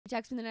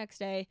texted me the next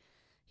day.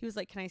 He was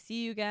like, can I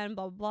see you again?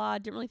 Blah, blah, blah.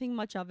 Didn't really think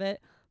much of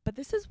it. But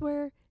this is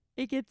where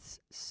it gets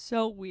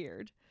so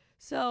weird.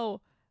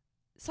 So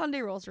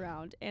Sunday rolls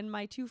around and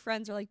my two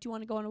friends are like, do you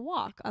want to go on a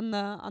walk on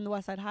the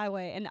West Side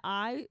Highway? And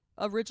I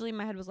originally in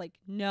my head was like,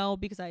 no,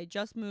 because I had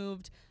just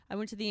moved. I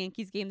went to the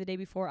Yankees game the day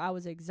before. I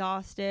was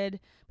exhausted.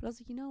 But I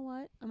was like, you know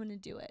what? I'm going to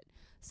do it.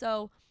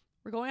 So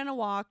we're going on a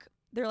walk.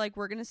 They're like,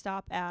 we're going to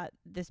stop at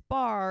this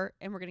bar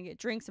and we're going to get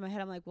drinks. In my head,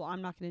 I'm like, well,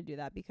 I'm not going to do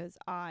that because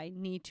I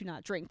need to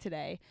not drink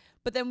today.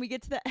 But then we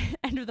get to the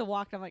end of the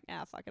walk and I'm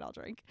like, fuck it, I'll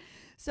drink.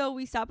 So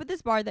we stop at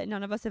this bar that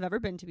none of us have ever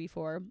been to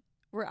before.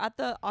 We're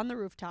on the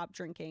rooftop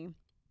drinking.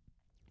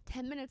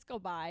 10 minutes go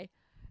by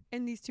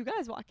and these two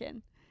guys walk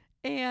in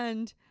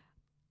and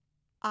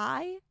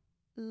I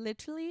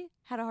literally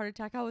had a heart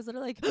attack. I was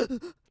literally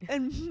like,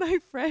 and my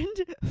friend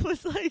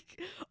was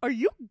like, are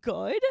you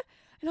good?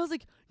 And I was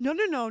like, no,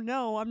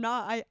 I'm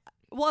not. I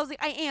was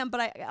like, I am, but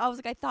I was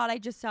like, I thought I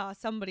just saw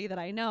somebody that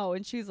I know.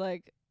 And she's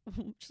like,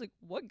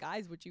 what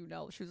guys would you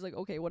know? She was like,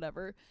 okay,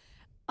 whatever.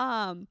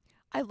 I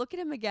look at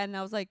him again and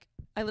I was like,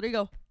 I literally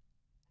go,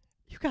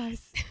 you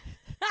guys,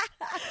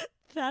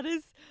 that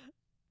is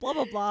blah,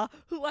 blah, blah,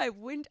 who I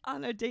went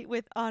on a date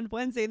with on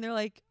Wednesday. And they're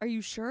like, are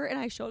you sure? And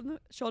I showed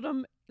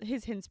them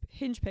his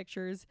hinge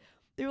pictures.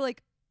 They were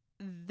like,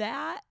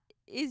 that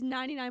is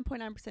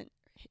 99.9%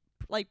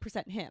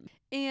 percent him.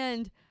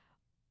 And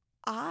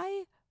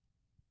I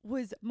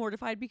was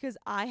mortified because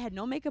I had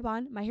no makeup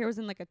on. My hair was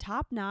in like a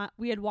top knot.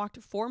 We had walked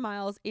 4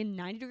 miles in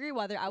 90-degree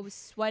weather. I was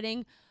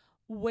sweating,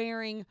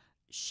 wearing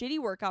shitty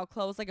workout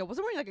clothes. Like I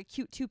wasn't wearing like a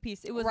cute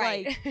 2-piece. It was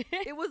like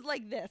it was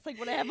like this, like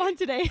what I have on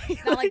today.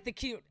 It's not like the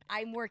cute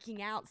I'm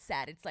working out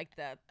set. It's like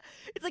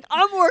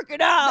I'm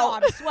working out. No,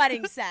 I'm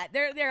sweating set.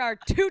 There are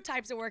 2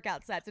 types of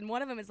workout sets, and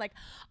one of them is like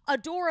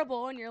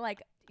adorable, and you're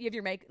like you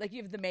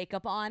have the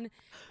makeup on,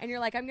 and you're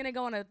like, I'm gonna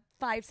go on a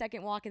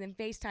 5-second walk and then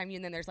FaceTime you,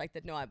 and then there's like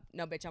no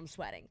bitch, I'm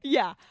sweating.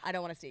 Yeah, I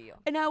don't want to see you.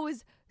 And I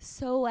was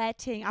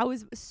sweating. I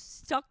was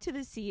stuck to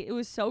the seat. It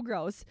was so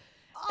gross.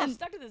 Oh, and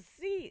stuck to the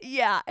seat.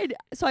 Yeah. And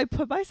so I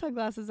put my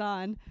sunglasses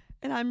on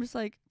and I'm just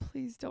like,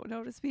 please don't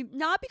notice me.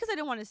 Not because I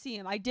didn't want to see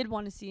him. I did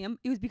want to see him.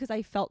 It was because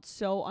I felt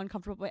so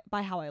uncomfortable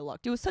by how I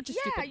looked. It was such a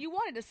Yeah, you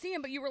wanted to see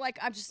him, but you were like,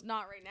 I'm just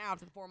not right now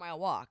after the 4-mile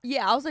walk.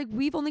 Yeah, I was like,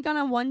 we've only gone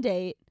on one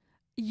date.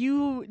 I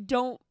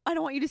don't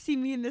want you to see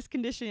me in this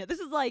condition yet. This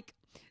is like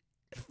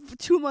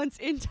 2 months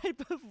in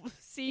type of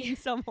seeing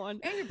someone.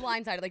 And you're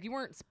blindsided. Like you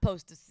weren't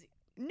supposed to see.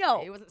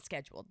 No. It wasn't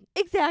scheduled.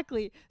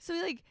 Exactly. So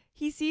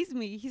he sees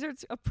me. He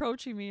starts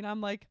approaching me and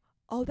I'm like,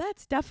 oh,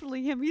 that's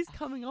definitely him. He's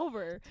coming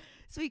over.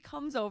 So he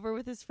comes over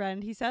with his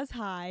friend. He says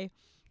hi.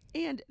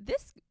 And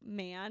this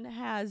man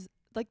has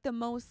like the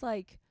most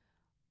like,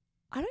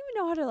 I don't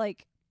even know how to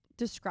like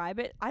describe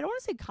it. I don't want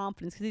to say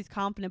confidence because he's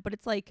confident, but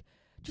it's like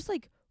just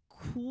like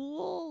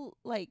cool,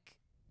 like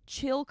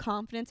chill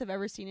confidence I've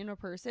ever seen in a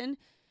person.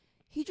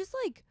 He just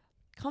like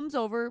comes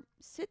over,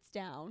 sits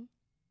down,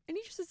 and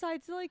he just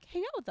decides to like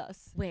hang out with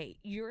us. Wait,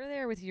 you're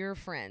there with your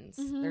friends.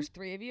 Mm-hmm. There's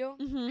 3 of you.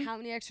 Mm-hmm. How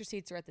many extra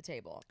seats are at the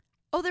table?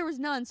 Oh, there was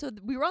none. So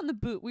we were on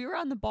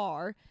the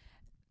bar,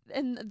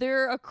 and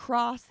they're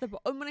across the bar.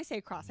 When I say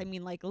across, I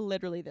mean like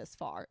literally this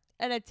far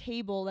at a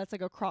table that's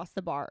like across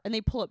the bar, and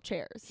they pull up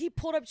chairs. He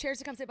pulled up chairs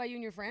to come sit by you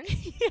and your friends?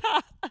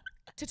 Yeah.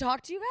 To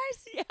talk to you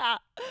guys? Yeah.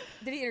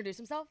 Did he introduce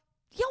himself?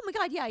 Yeah, oh my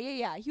God,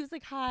 yeah. He was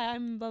like, hi,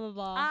 I'm blah, blah,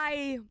 blah.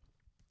 I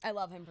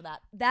love him for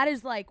that. That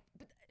is like,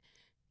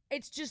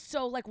 it's just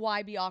so like,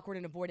 why be awkward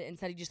and avoid it?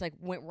 Instead, he just like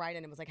went right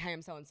in and was like, hey,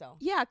 I'm so-and-so.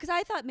 Yeah, because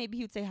I thought maybe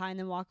he would say hi and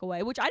then walk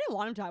away, which I didn't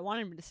want him to. I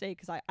wanted him to stay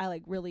because I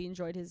like really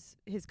enjoyed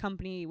his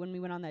company when we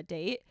went on that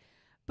date.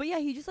 But yeah,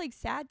 he just like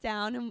sat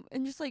down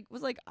and just like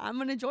was like, I'm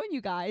going to join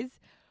you guys.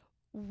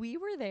 We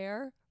were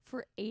there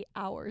for 8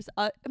 hours.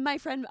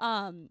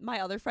 My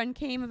other friend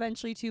came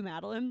eventually too,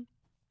 Madeline.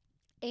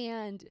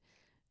 And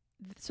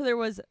so there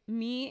was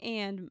me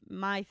and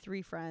my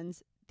 3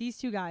 friends. These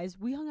 2 guys,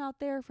 we hung out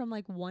there from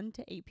like 1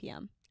 to 8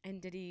 p.m.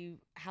 And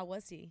how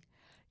was he?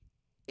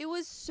 It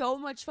was so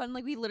much fun.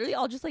 Like we literally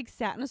all just like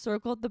sat in a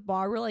circle at the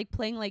bar. We're like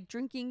playing like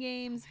drinking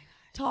games,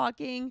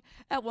 talking.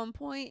 At one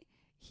point,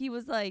 he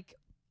was like,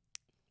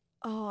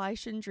 oh, I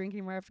shouldn't drink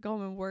anymore. I have to go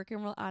home and work.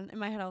 And in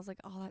my head, I was like,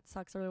 oh, that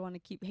sucks. I really want to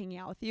keep hanging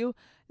out with you.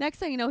 Next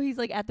thing you know, he's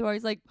like at the bar.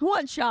 He's like, who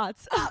wants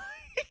shots?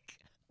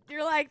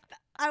 You're like,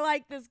 I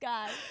like this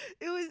guy.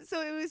 It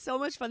was so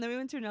much fun. Then we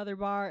went to another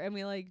bar and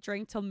we like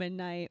drank till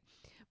midnight.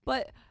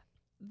 But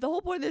the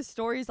whole point of this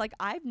story is like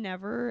I've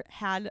never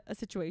had a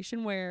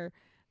situation where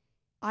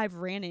I've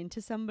ran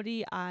into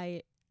somebody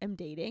I am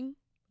dating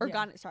or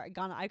went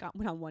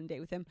on one date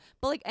with him.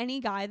 But like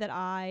any guy that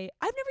I've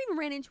never even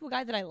ran into a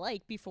guy that I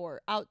like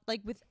before out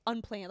like with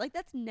unplanned. Like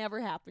that's never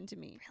happened to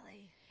me.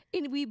 Really?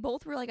 And we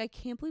both were like, I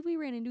can't believe we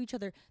ran into each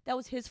other. That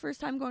was his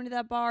first time going to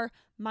that bar.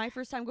 My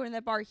first time going to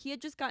that bar. He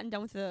had just gotten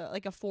done with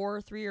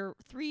a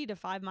 3 to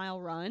 5 mile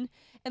run.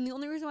 And the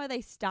only reason why they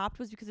stopped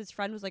was because his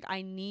friend was like,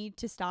 I need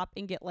to stop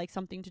and get like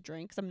something to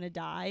drink because I'm going to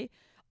die.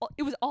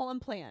 It was all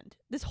unplanned.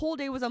 This whole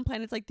day was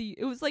unplanned.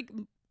 It was like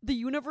the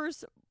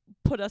universe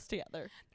put us together.